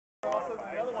Also,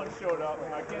 the other one showed up,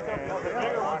 and I can't tell if the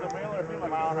bigger one's a male or female.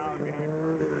 Mile an hour behavior.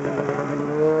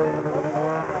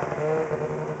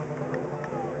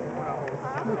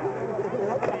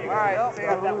 Alright, see you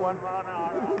that 1 mile an hour.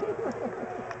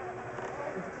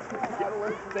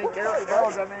 Take care of the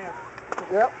dogs, I mean.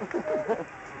 Yep.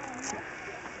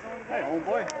 Hey,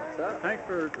 homeboy. What's up? Thanks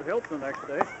for help the next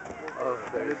day. Oh,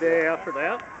 the day after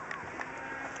that?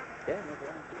 Yeah, no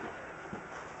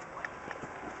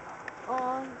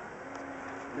problem.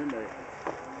 Midnight.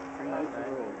 3 nights in a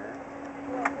row.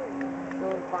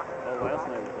 Oh, last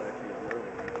night was actually early.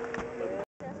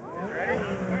 Ready?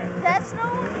 That's no.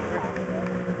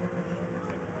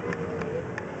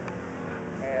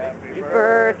 Happy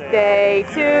birthday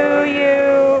to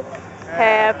you.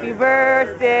 Happy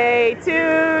birthday to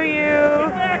you.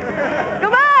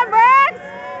 Come on, Rex!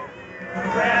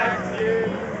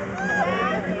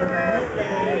 Happy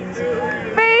birthday to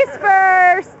you. Face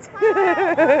first!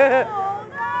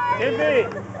 Timmy,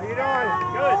 how you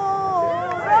doing? Good.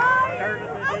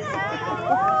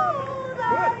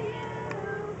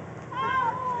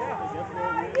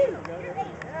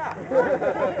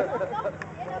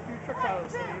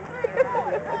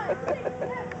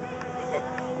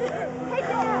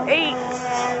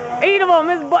 Eight of them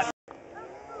is butt.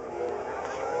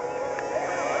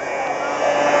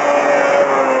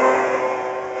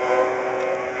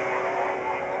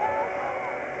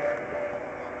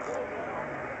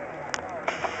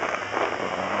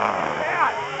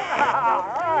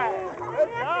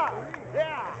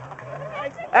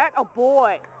 That a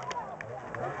boy.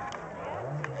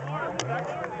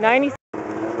 90.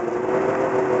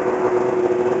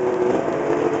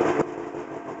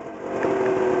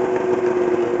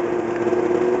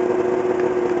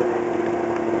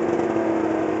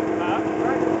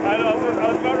 I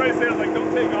was about ready to say, I was like,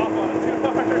 don't take off on it too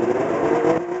hard.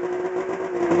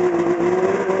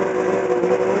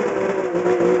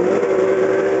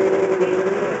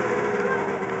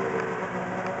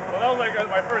 Well, that was like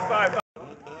my first time.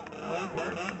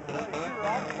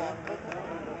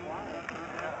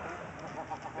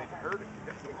 They heard it.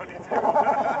 That's funny too.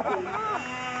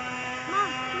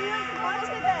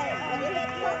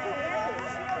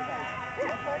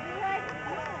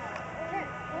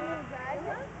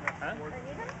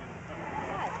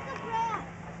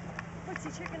 What's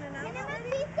the chicken announcement?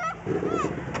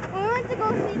 We went to go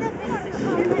see the big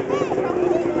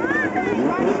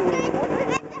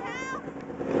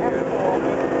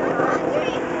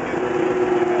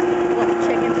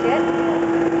Chicken shit.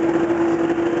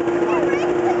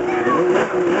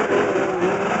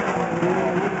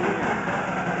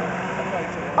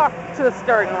 Up to the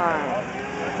starting line.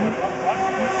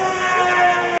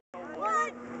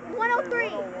 103.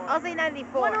 I'll say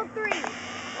 94. 103.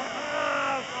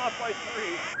 Off by 3.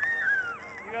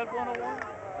 You guys 101?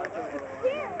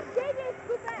 Here, JJ,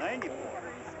 scoot back. 94.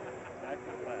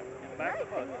 Back to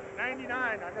us.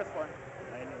 99 on this one.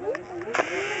 99.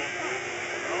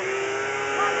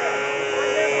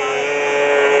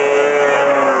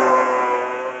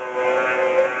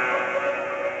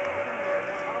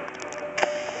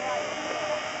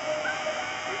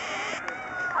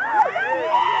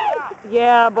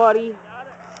 Yeah, buddy.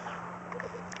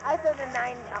 I said the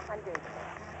 900.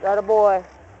 Got a boy.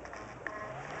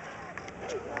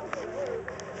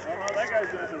 Well, that guy's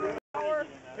going to do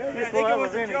I think it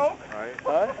was a joke.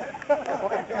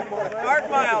 Hard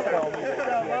mile.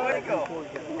 Way to go.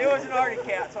 It was an Arctic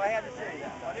cat, so I had to say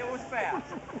that. But it was fast.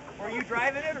 Were you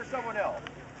driving it or someone else?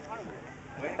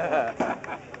 Way to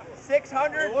go.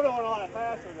 600. would have went on it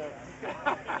faster though.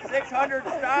 600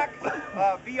 stock.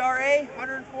 VRA,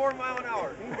 104 mile an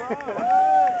hour.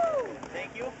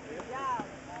 Thank you.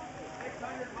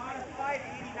 600 modified,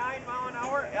 89 mile an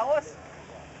hour. Ellis.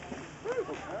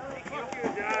 Thank you.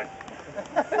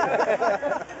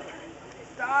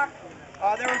 Stock.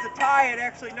 There was a tie at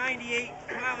actually 98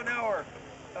 mile an hour.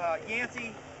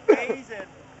 Yancey Hayes and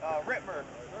Rittmer.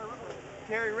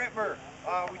 Terry Rittmer.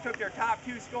 We took their top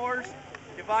 2 scores,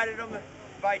 divided them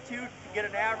by 2 to get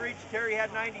an average. Terry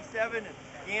had 97 and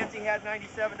Yancey had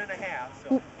 97 and a half.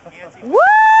 So Yancey. Woo!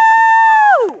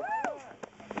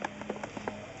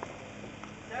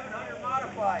 700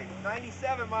 modified,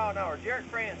 97 mile an hour. Jarrett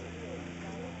Francis.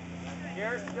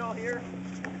 Jarrett's still here.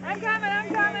 I'm coming.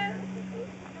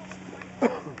 You're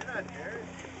not Jarrett.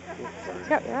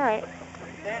 Yep, all right.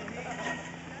 Then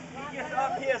he gets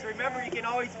up his. Remember, you can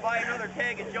always buy another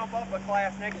tag and jump up a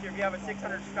class next year if you have a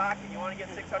 600 stock and you want to get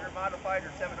 600 modified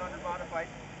or 700 modified.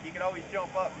 You can always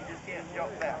jump up. You just can't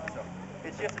jump back. So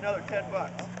it's just another 10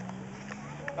 bucks.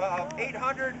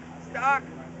 800 stock,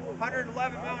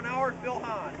 111 mile an hour. Bill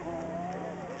Hahn.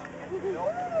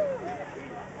 Bill.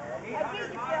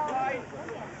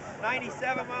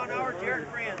 97 mile an hour, Jared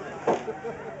Franzen.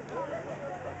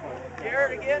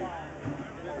 Jared again.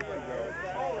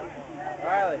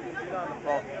 Riley, she's on the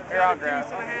phone. Here, I'll grab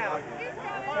it.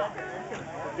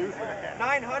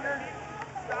 900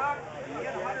 stock,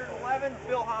 again 111,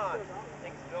 Phil Hahn.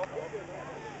 Thanks, Phil.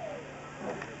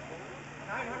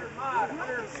 900 mod,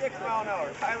 106 mile an hour,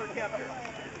 Tyler Kempner.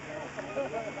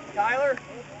 Tyler? As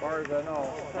far as I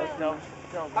know.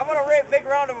 How about a big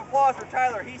round of applause for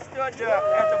Tyler? He stood at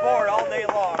the board all day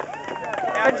long.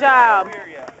 Good job.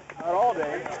 Not all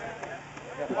day.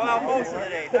 Well, most of the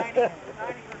day, 90%.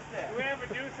 We have a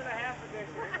deuce and a half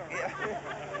addiction.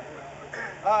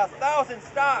 1,000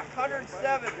 stock,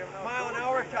 107 mile an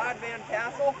hour, Todd Van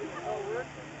Tassel.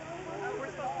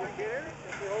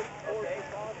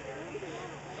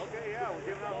 Okay, yeah, we're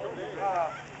giving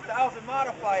out 1,000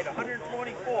 modified,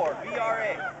 124,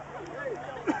 VRA.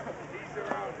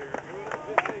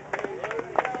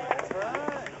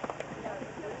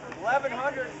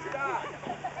 1,100 stock,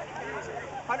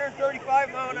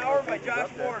 135 mile an hour by Josh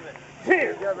Foreman.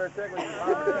 You better check with your mom.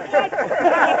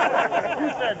 You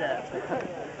said that.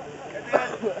 And then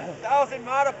 1,000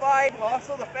 modified,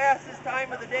 also the fastest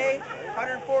time of the day,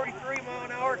 143 mile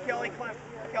an hour, Kelly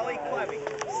Clemming.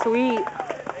 Sweet.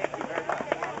 Thank you very much.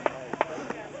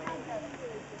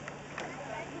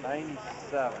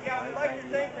 97. Yeah, I'd like to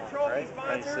thank the trophy Right?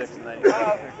 sponsors. 96 and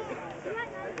 97.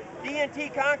 D&T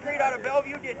Concrete out of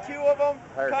Bellevue did 2 of them.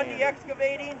 Hard Cundy hand.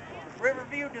 Excavating,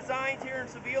 Riverview Designs here in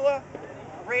Sabula,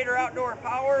 Raider Outdoor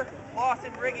Power,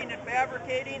 Lawson Rigging and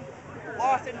Fabricating.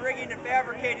 Lawson Rigging and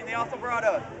Fabricating. They also brought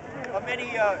a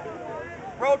mini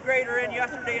road grader in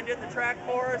yesterday and did the track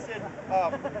for us and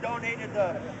donated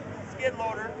the skid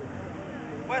loader.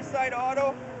 Westside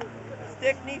Auto,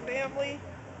 Stickney Family,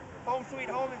 Home Sweet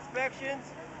Home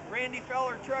Inspections, Randy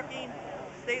Feller Trucking,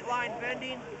 State Line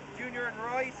Vending, Junior and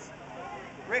Royce,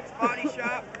 Rick's Body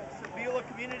Shop, Sabula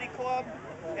Community Club,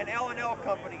 and L&L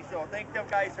Company. So thank them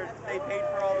guys, they paid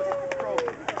for all this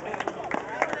trophies.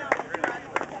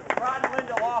 Ron and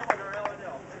Linda Laughlin are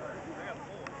L&L.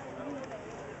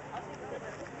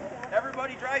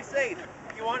 Everybody drive safe.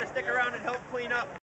 If you want to stick around and help clean up,